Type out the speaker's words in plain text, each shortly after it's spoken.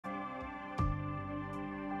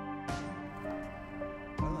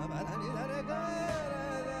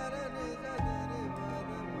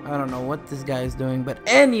I don't know what this guy is doing, but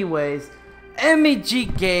anyways,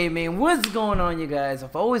 MEG Gaming, what's going on, you guys?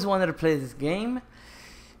 I've always wanted to play this game.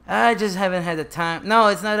 I just haven't had the time. No,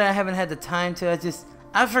 it's not that I haven't had the time to.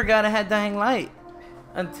 I forgot I had Dying Light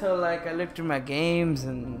until like I looked through my games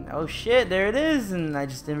and oh shit, there it is, and I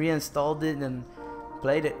just reinstalled it and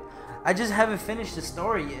played it. I just haven't finished the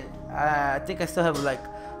story yet. I think I still have like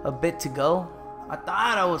a bit to go. I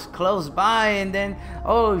thought I was close by, and then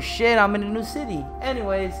oh shit, I'm in a new city.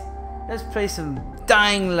 Anyways, let's play some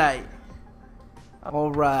Dying Light.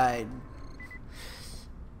 Alright.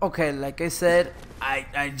 Okay, like I said,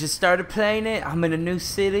 I just started playing it. I'm in a new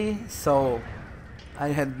city, so I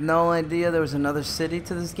had no idea there was another city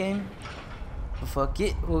to this game. But fuck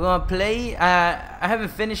it, we're gonna play. I haven't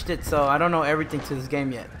finished it, so I don't know everything to this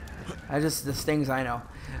game yet. Just the things I know.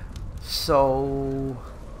 So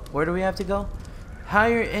where do we have to go?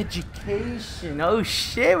 Higher education. Oh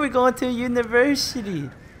shit, we're going to a university.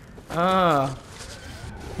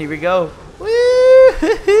 Here we go. Woo!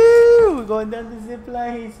 We're going down the zip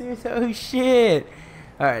line. Oh shit.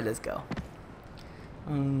 Alright, let's go.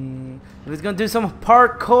 We're gonna do some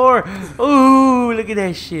parkour. Ooh, look at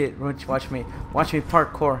that shit. Watch me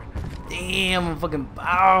parkour. Damn, I'm fucking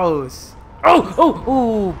boss.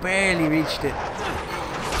 Oh, barely reached it.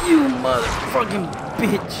 You motherfucking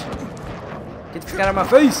bitch. Get the fuck out of my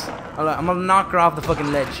face. I'm gonna knock her off the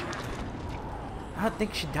fucking ledge. I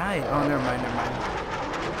think she died. Oh, never mind.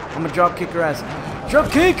 I'm gonna drop kick her ass.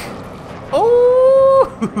 Drop kick! Oh!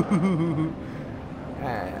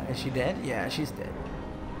 Is she dead? Yeah, she's dead.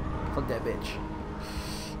 Fuck that bitch.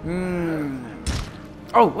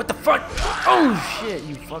 Oh, what the fuck? Oh shit,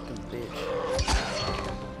 you fucking bitch.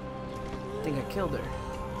 I think I killed her.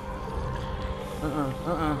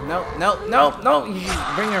 No. You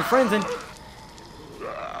should bring your friends in.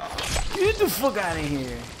 Get the fuck out of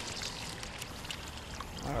here.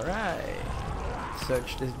 Alright.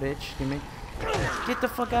 Search this bitch. Get the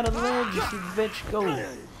fuck out of the ledge, you bitch. Go.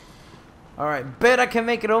 Alright, bet I can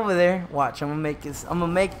make it over there. Watch, I'm gonna make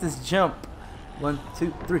this jump. 1,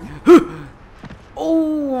 2, 3.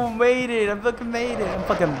 Oh, made it. I fucking made it. I'm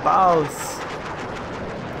fucking boss.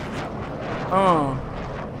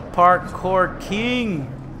 Parkour king.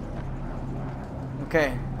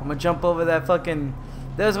 Okay, I'm gonna jump over that fucking.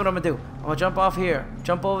 This is what I'm gonna do. I'm gonna jump off here,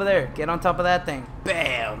 jump over there, get on top of that thing.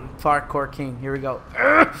 Bam! Parkour king. Here we go.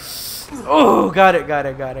 Oh, got it.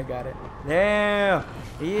 Damn.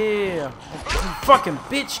 Yeah. Fucking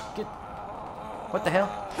bitch. What the hell?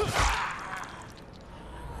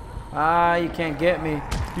 You can't get me.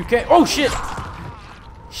 You can't. Oh shit!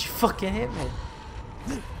 She fucking hit me.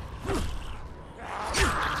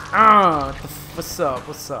 What's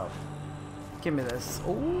up? Give me this.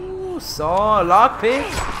 Ooh, saw lockpick.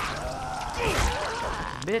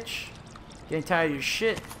 Bitch. Getting tired of your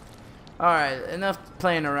shit. Alright, enough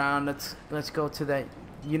playing around. Let's go to that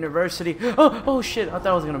university. Oh shit, I thought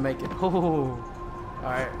I was gonna make it. Oh.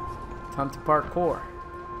 Alright. Time to parkour.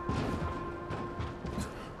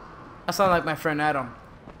 I sound like my friend Adam.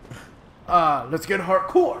 Let's get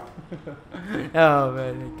hardcore. Oh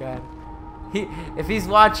man, God. If he's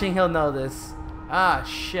watching, he'll know this. Ah,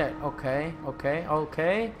 shit. Okay.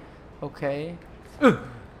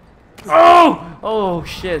 Oh,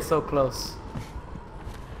 shit. So close.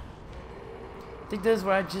 I think this is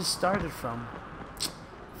where I just started from.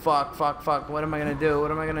 Fuck. What am I gonna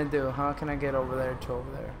do? How can I get over there to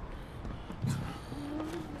over there?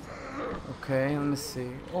 Okay, let me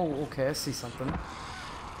see. Oh, okay. I see something.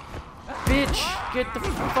 Bitch, get the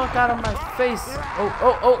fuck out of my face.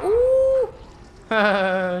 Ooh.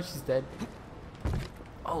 She's dead.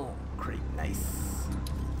 Oh, great, nice.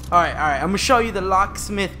 Alright, I'm gonna show you the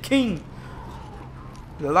locksmith king.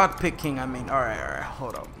 The lockpick king, I mean. Alright,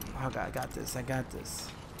 hold up. I got this.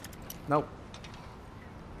 Nope.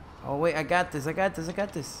 Oh wait, I got this.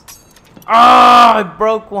 Ah, I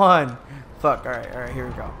broke one. Fuck, alright, here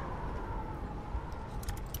we go.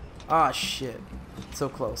 Ah, shit. So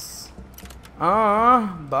close.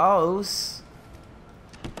 Boss.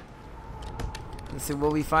 Let's see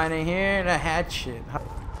what we find in here. The hatchet.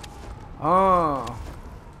 Alright,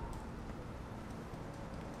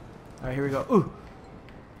 here we go. Ooh.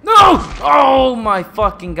 No! Oh my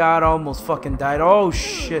fucking god, I almost fucking died. Oh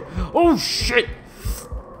shit. Fuck.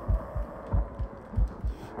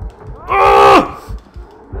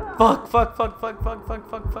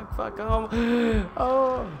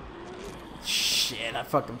 Oh. Shit, I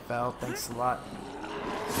fucking fell. Thanks a lot.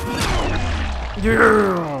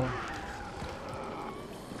 Yeah.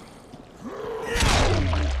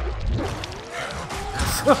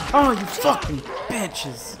 Oh, you fucking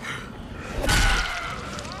bitches.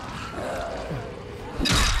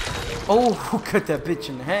 Oh, cut that bitch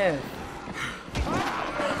in half.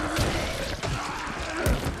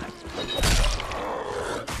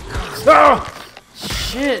 Oh!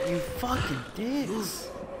 Shit, you fucking dicks.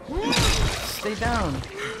 Stay down.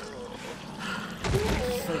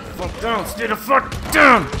 Stay the fuck down. Stay the fuck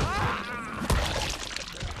down.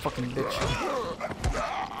 Fucking bitch.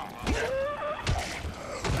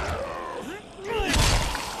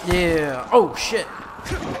 Yeah. Oh shit.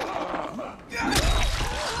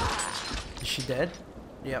 Is she dead?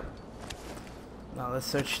 Yep. Now let's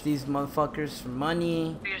search these motherfuckers for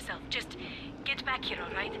money. For yourself, just get back here,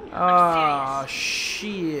 alright? Oh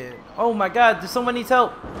shit. Oh my god, someone needs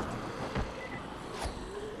help.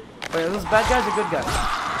 Wait, are those bad guys or good guys?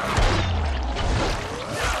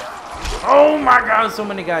 Oh my god, so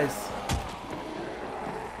many guys.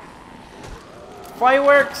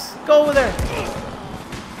 Fireworks, go over there.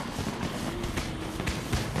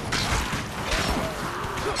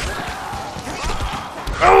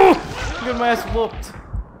 Oh! Get my ass whooped.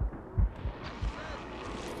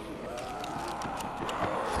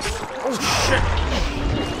 Oh shit!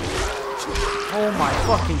 Oh my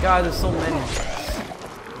fucking god, there's so many.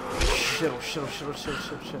 Shit, oh shit, oh shit, oh shit, oh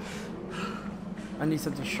shit, oh shit. I need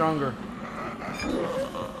something stronger.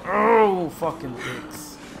 Oh, fucking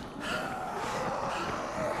dicks.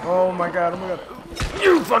 Oh my god, oh my god.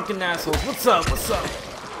 You fucking assholes, what's up, what's up?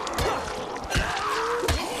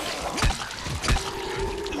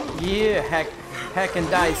 Yeah, hack and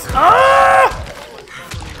dice. Ah!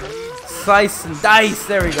 Slice and dice,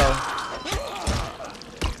 there we go.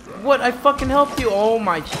 What? I fucking helped you. Oh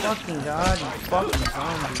my fucking god, you fucking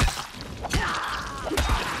zombies.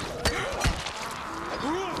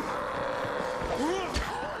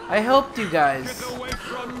 I helped you guys.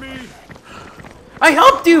 I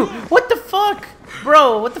helped you! What the fuck?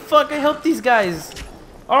 Bro, what the fuck? I helped these guys.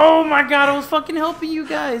 Oh my god, I was fucking helping you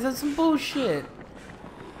guys. That's some bullshit.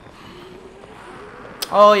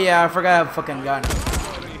 Oh yeah, I forgot I have a fucking gun.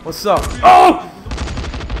 What's up? Oh!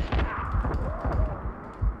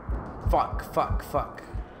 Fuck, fuck, fuck.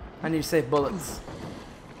 I need to save bullets.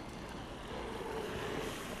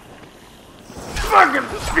 Fucking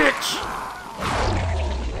bitch!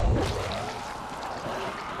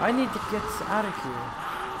 I need to get out of here.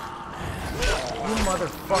 You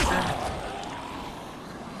motherfucker.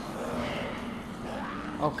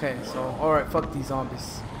 Okay, so, alright, fuck these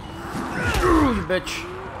zombies. Ooh, you bitch.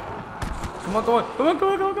 Come on, come on, come on, come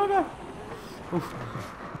on, come on, come on. Oof.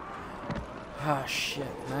 Ah,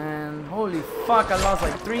 shit, man. Holy fuck, I lost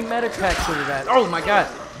like 3 medic packs over that. Oh my god.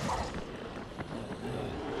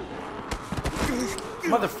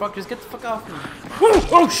 Motherfuckers, get the fuck off me. Ooh,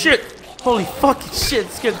 oh shit. Holy fucking shit,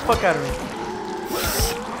 scared the fuck out of me.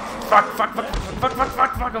 Fuck, fuck, fuck, fuck, fuck,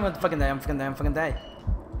 fuck, fuck. I'm gonna fucking die, I'm fucking die, I'm fucking die.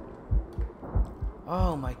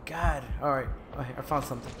 Oh my god. Alright, okay, I found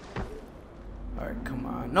something. Alright, come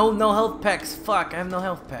on. No, no health packs. Fuck, I have no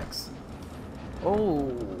health packs.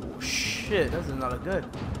 Oh, shit. That does not look good.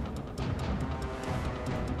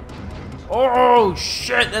 Oh,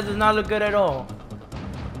 shit. That does not look good at all.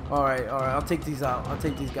 Alright, alright. I'll take these out. I'll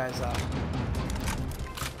take these guys out.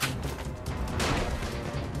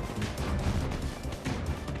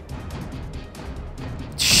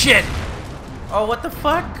 Shit. Oh, what the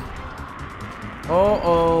fuck?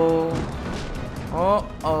 Uh-oh.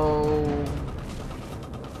 Uh-oh.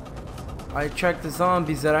 I attract the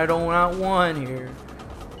zombies that I don't want here.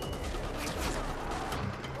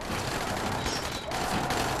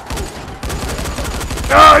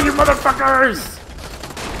 Oh, you motherfuckers!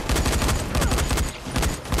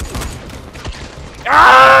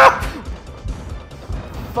 Ah!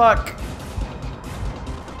 Fuck.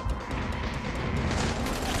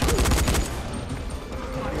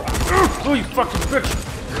 Oh, you fucking bitch!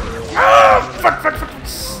 Ah! Fuck, fuck, fuck!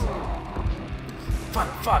 Fuck,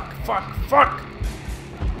 fuck, fuck, fuck!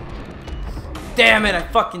 Damn it, I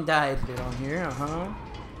fucking died. Get on here,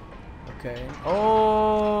 Okay.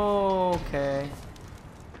 Oh, okay.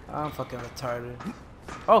 I'm fucking retarded.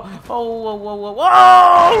 Oh, oh, whoa, whoa, whoa,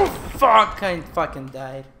 whoa! Fuck, I fucking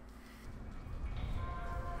died.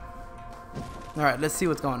 Alright, let's see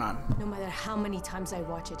what's going on. No matter how many times I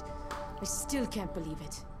watch it, I still can't believe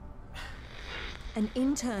it. An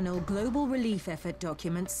internal global relief effort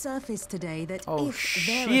document surfaced today that, if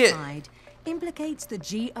shit. verified, implicates the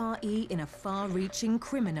GRE in a far-reaching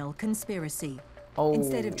criminal conspiracy. Oh.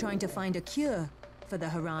 Instead of trying to find a cure for the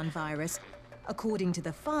Haran virus, according to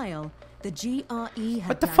the file, the GRE had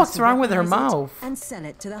What the plans fuck's to wrong with her weaponize it mouth? and sell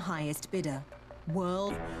it to the highest bidder.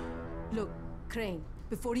 World. Look, Crane,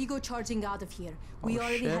 before you go charging out of here, we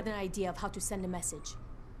already shit. had an idea of how to send a message.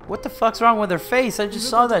 What the fuck's wrong with her face? I just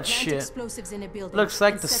saw that shit. Explosives in a building Looks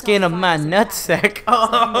like and the set skin off of my fires in nutsack.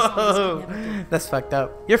 Oh, that's fucked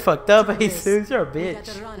up. You're fucked up, Jesus. You're a We got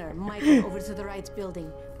bitch. the runner, Michael, over to the right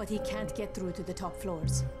building, but he can't get through to the top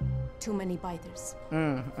floors. Too many biters.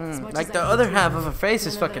 As much Like as the I other hate half you, of her face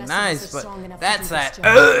is none of the fucking rest of us nice, are but strong enough to that's do this that.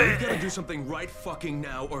 job. You gotta do something right fucking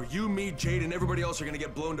now, or you, me, Jade, and everybody else are gonna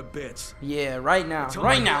get blown to bits. Yeah, right now. Tell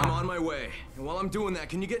Right Michael I'm now. on my way. And while I'm doing that,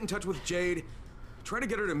 can you get in touch with Jade? Try to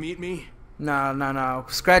get her to meet me. No.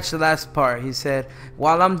 Scratch the last part. He said,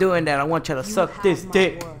 while I'm doing that, I want you to suck have this my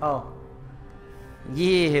dick. word. Oh.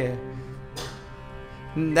 Yeah.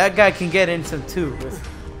 That guy can get in some too. But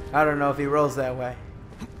I don't know if he rolls that way.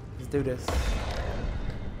 Let's do this.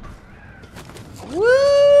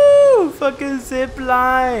 Woo! Fucking zip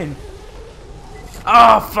line.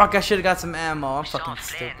 Oh, fuck. I should have got some ammo. I'm fucking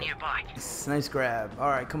stupid. Nice grab.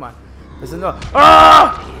 Alright, come on. There's another.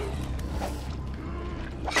 Ah!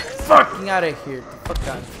 Fucking out of here. Fuck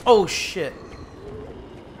that. Oh shit.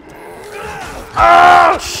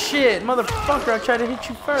 Oh shit. Motherfucker, I tried to hit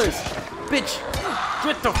you first. Bitch.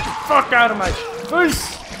 Get the fuck out of my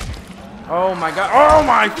face. Oh my god. Oh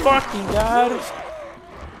my fucking god.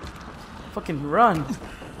 Fucking run.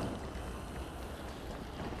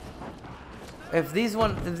 If these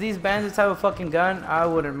bandits have a fucking gun, I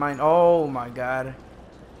wouldn't mind. Oh my god.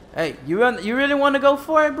 Hey, you really want to go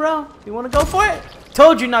for it, bro? You want to go for it?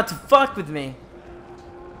 Told you not to fuck with me.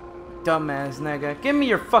 Dumbass nigga. Give me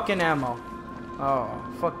your fucking ammo. Oh,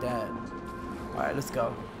 fuck that. Alright, let's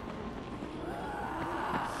go.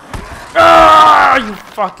 Ah, you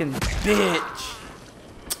fucking bitch.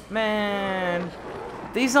 Man.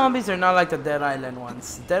 These zombies are not like the Dead Island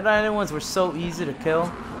ones. The Dead Island ones were so easy to kill.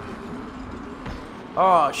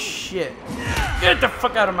 Oh, shit. Get the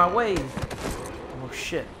fuck out of my way. Oh,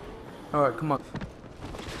 shit. Alright, come on.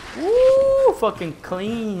 Woo! Fucking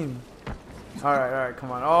clean. Alright,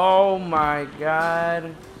 come on. Oh my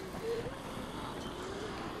god.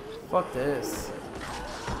 Fuck this.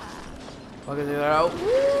 Fucking do that.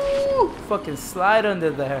 Woo! Fucking slide under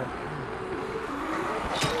there.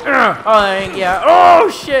 Oh, yeah. Oh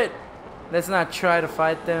shit! Let's not try to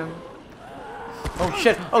fight them. Oh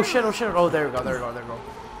shit! Oh shit! Oh shit! Oh, there we go. There we go. There we go.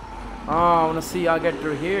 Oh, I wanna see y'all get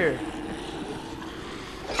through here.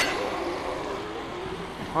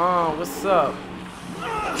 Oh, what's up?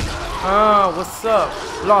 Oh, what's up?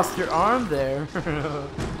 Lost your arm there.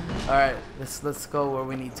 Alright, let's go where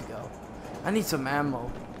we need to go. I need some ammo.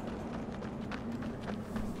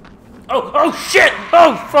 Oh shit!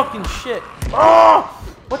 Oh fucking shit! Oh!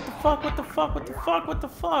 What the fuck? What the fuck? What the fuck? What the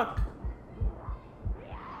fuck?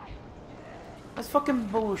 That's fucking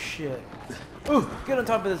bullshit. Ooh, get on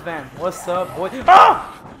top of this van. What's up, boy?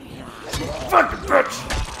 Ah! Fucking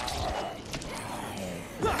bitch!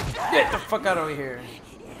 Get the fuck out of here.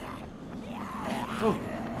 Ooh.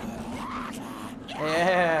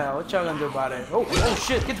 Yeah, what y'all gonna do about it? Oh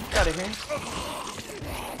shit, get the fuck out of here.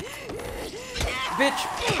 Bitch,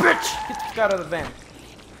 get the fuck out of the van.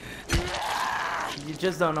 You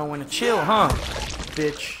just don't know when to chill, huh?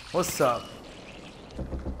 Bitch, what's up?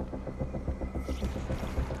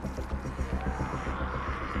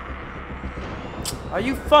 Are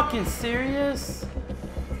you fucking serious?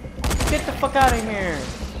 Get the fuck out of here.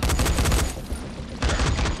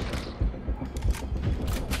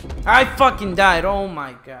 I fucking died. Oh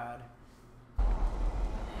my god.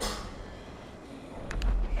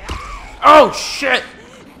 Oh shit.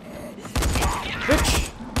 Bitch.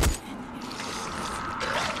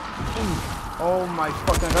 Oh my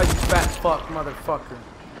fucking god, you fat fuck motherfucker.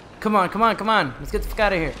 Come on, come on, come on. Let's get the fuck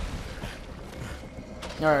out of here.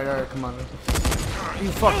 Alright, come on.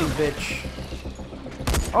 You fucking bitch.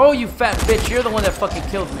 Oh, you fat bitch. You're the one that fucking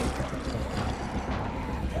killed me.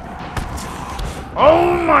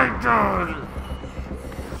 Oh my god!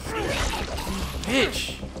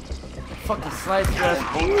 Bitch! Fucking slice your ass.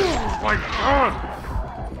 Oh my god!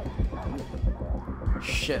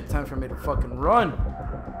 Shit, time for me to fucking run.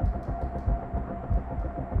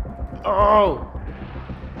 Oh!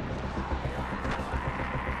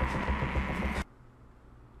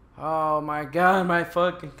 Oh my god, my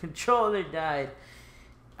fucking controller died.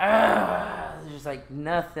 Ah, there's like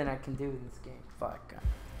nothing I can do in this game. Fuck.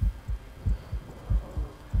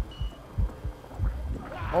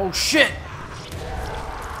 Oh shit!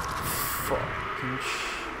 Fucking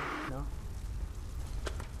no.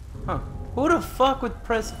 Huh. Who the fuck would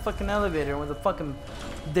press a fucking elevator with a fucking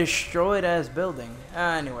destroyed ass building?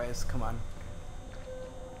 Anyways, come on.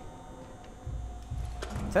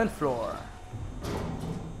 10th floor.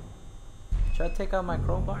 Should I take out my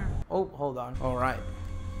crowbar? Oh, hold on. Alright.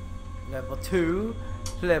 Level 2.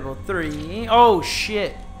 Level 3. Oh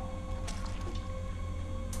shit!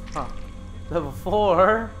 Huh. Level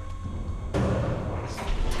 4.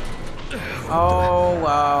 Oh,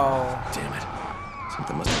 wow. Damn it.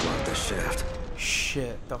 Something must have blocked this shaft.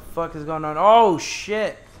 Shit. The fuck is going on? Oh,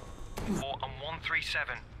 shit. I'm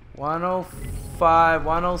 137. 105,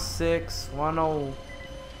 106, 10.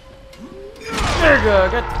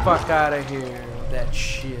 Nigga, get the fuck out of here with that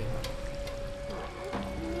shit.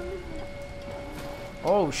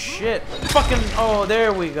 Oh shit. Fucking, oh,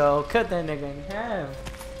 there we go. Cut that nigga in half.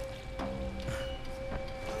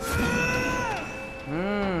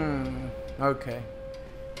 Okay.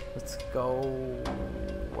 Let's go.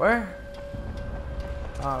 Where?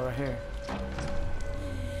 Oh, right here.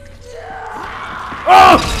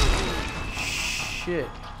 Oh! Shit.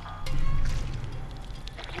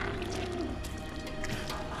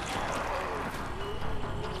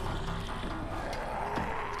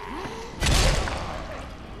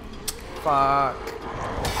 Fuck.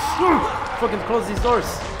 Fucking close these doors.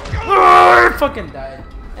 Fucking died.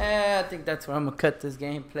 I think that's where I'm gonna cut this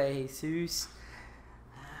gameplay, Jesus.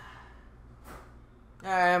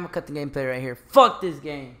 Alright, I'm gonna cut the gameplay right here. Fuck this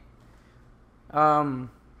game.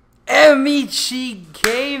 EMI-GTV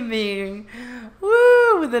Gaming.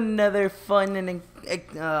 Woo! With another fun and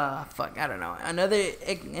fuck, I don't know. Another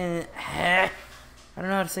I don't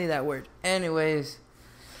know how to say that word. Anyways,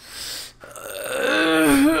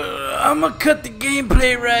 I'm gonna cut the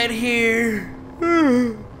gameplay right here.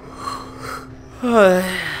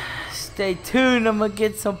 Stay tuned. I'm gonna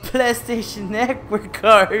get some PlayStation Network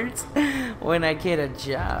cards when I get a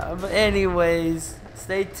job. Anyways,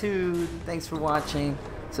 stay tuned. Thanks for watching.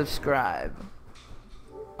 Subscribe.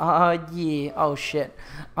 Oh yeah. Oh shit.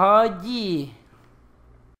 Oh yeah.